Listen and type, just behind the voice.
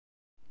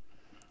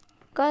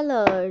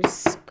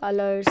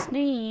colors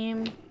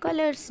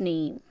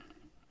name.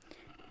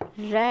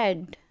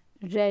 Red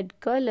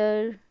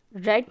color,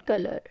 red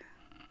color.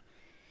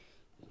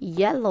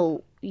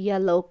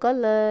 Yellow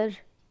color,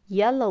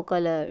 yellow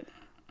color.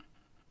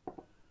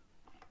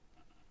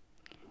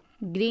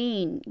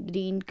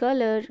 Green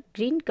color,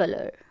 green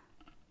color.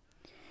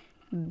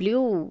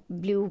 Blue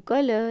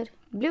color,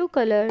 blue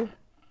color.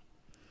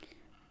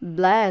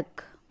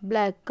 Black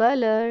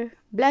color,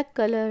 black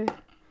color.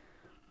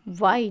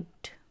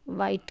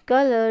 White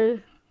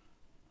color.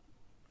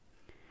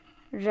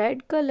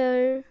 Red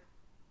color,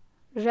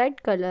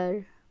 red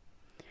color.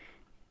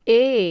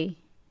 A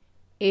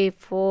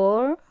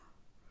for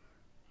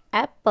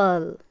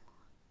apple.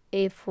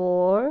 A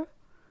for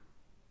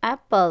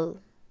apple.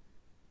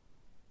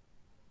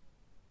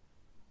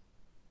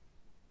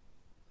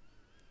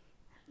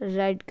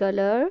 Red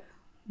color.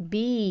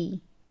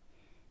 B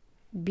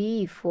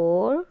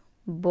for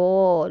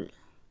ball.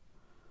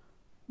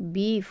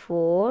 B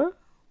for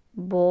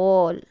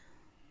ball.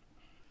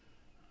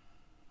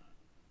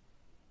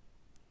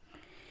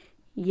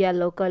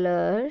 Yellow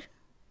color.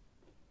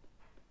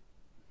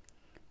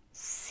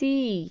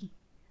 C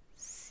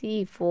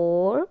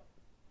for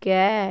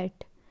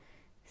cat.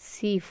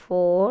 C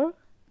for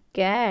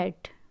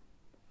cat.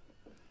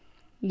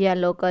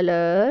 Yellow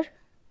color.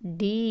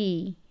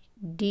 D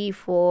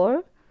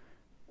for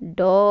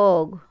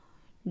dog.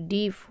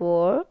 D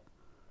for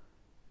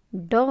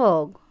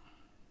dog.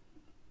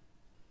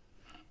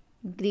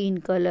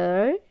 Green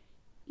color.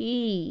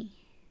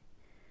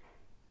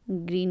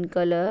 Green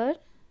color.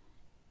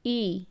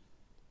 E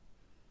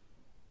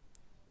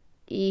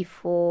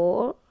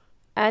for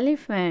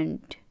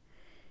elephant.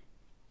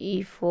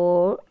 E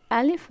for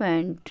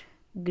elephant.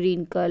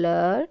 Green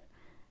color.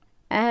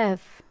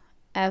 F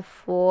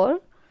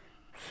for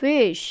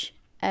fish.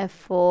 F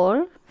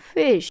for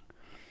fish.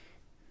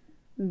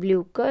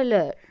 Blue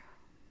color.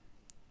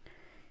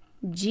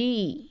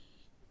 G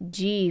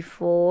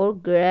for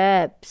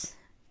grapes.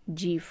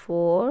 G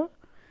for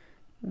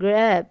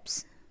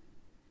grapes.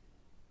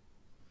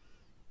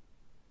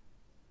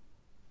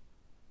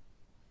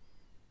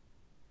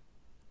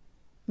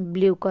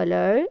 Blue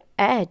color.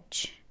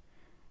 H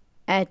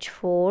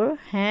for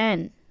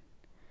hen.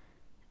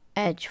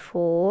 H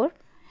for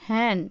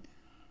hen.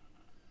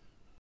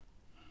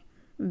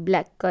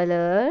 Black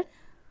color.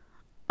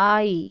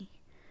 I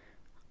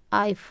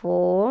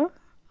for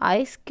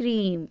ice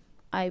cream.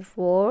 I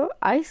for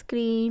ice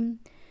cream.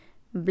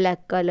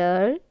 Black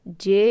color.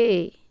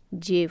 J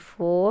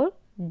for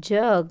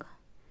jug.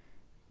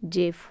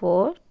 J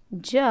for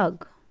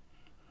jug.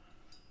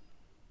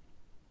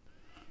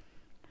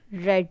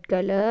 Red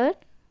color.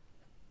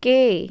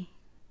 K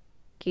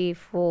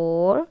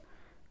for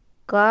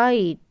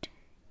kite.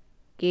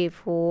 K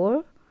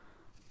for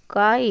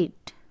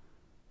kite.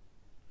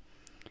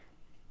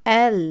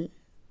 L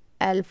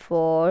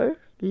for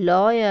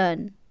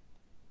lion.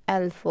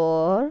 L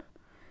for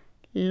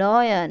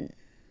lion.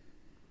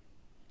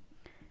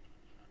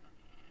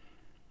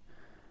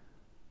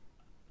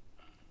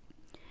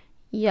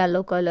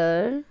 Yellow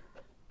color.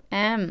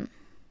 M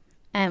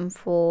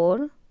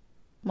for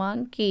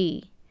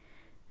monkey.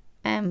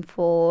 M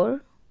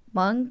for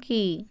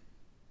monkey.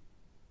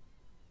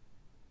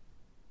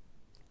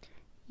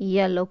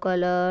 Yellow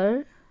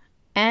color.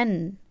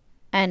 N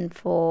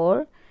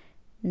for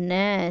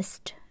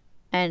nest.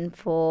 N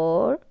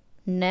for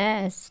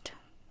nest.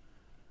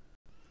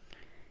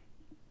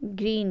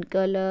 Green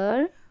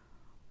color.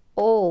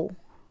 O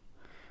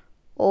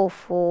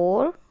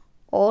for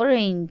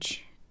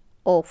orange.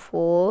 O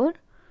for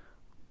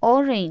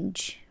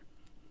orange.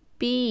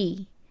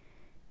 P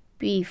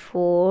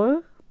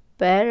for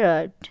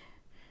parrot.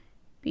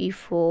 P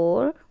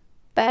for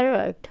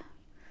parrot.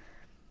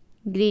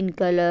 Green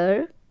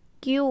color.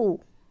 Q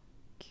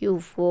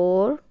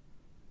for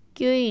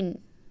queen.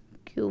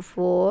 Q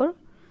for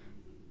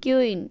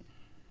queen.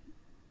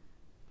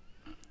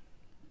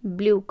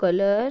 Blue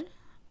color.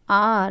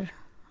 R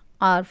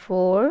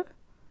for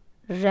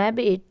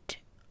rabbit.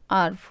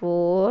 R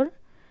for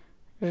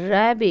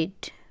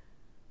rabbit.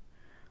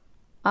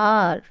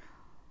 R.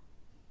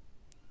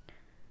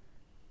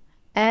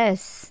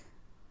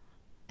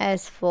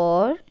 S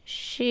for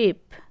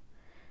sheep.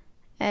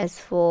 S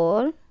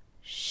for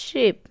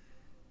sheep.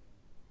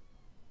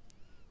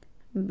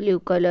 Blue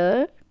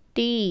color.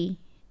 T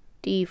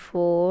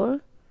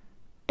for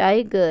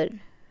tiger.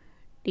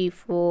 T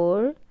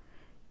for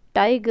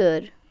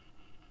tiger.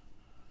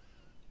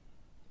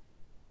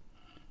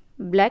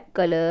 Black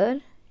color.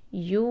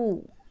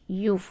 U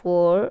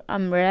for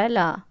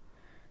umbrella.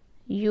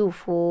 U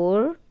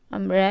for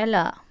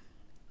umbrella.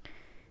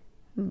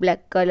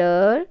 Black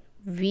color.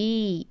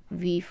 V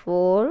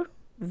for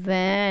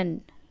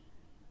van.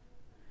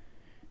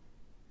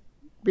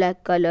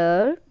 Black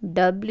color.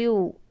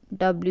 W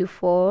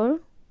for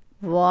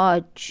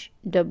watch.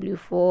 W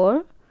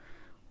for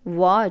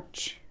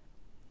watch.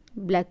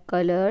 Black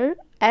color.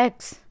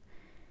 X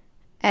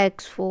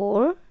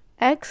for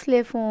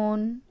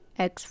xylophone.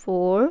 X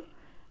for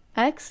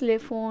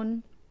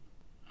xylophone.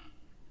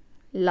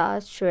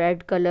 Last,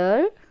 red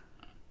color.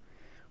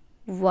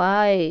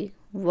 Y.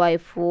 Y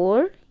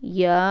for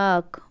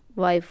yak.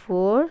 Y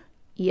for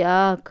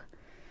yak.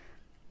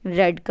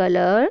 Red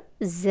color.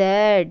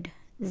 Z.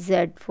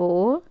 Z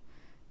for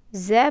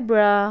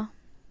zebra.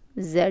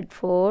 Z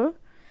for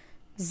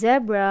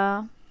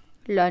zebra.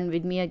 Learn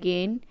with me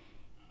again.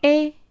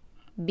 A,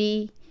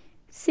 B,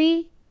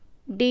 C,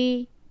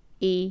 D,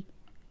 E,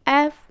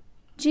 F,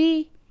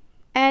 G,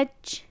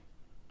 H,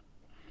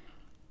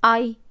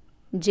 I,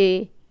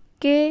 J,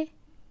 K,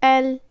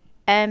 L,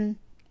 M,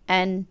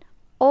 N,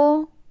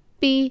 O,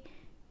 P,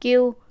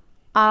 Q,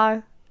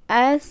 R,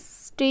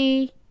 S,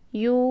 T,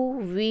 U,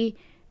 V,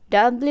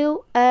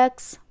 W,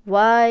 X,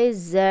 Y,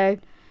 Z.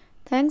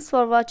 Thanks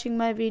for watching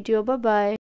my video. Bye bye.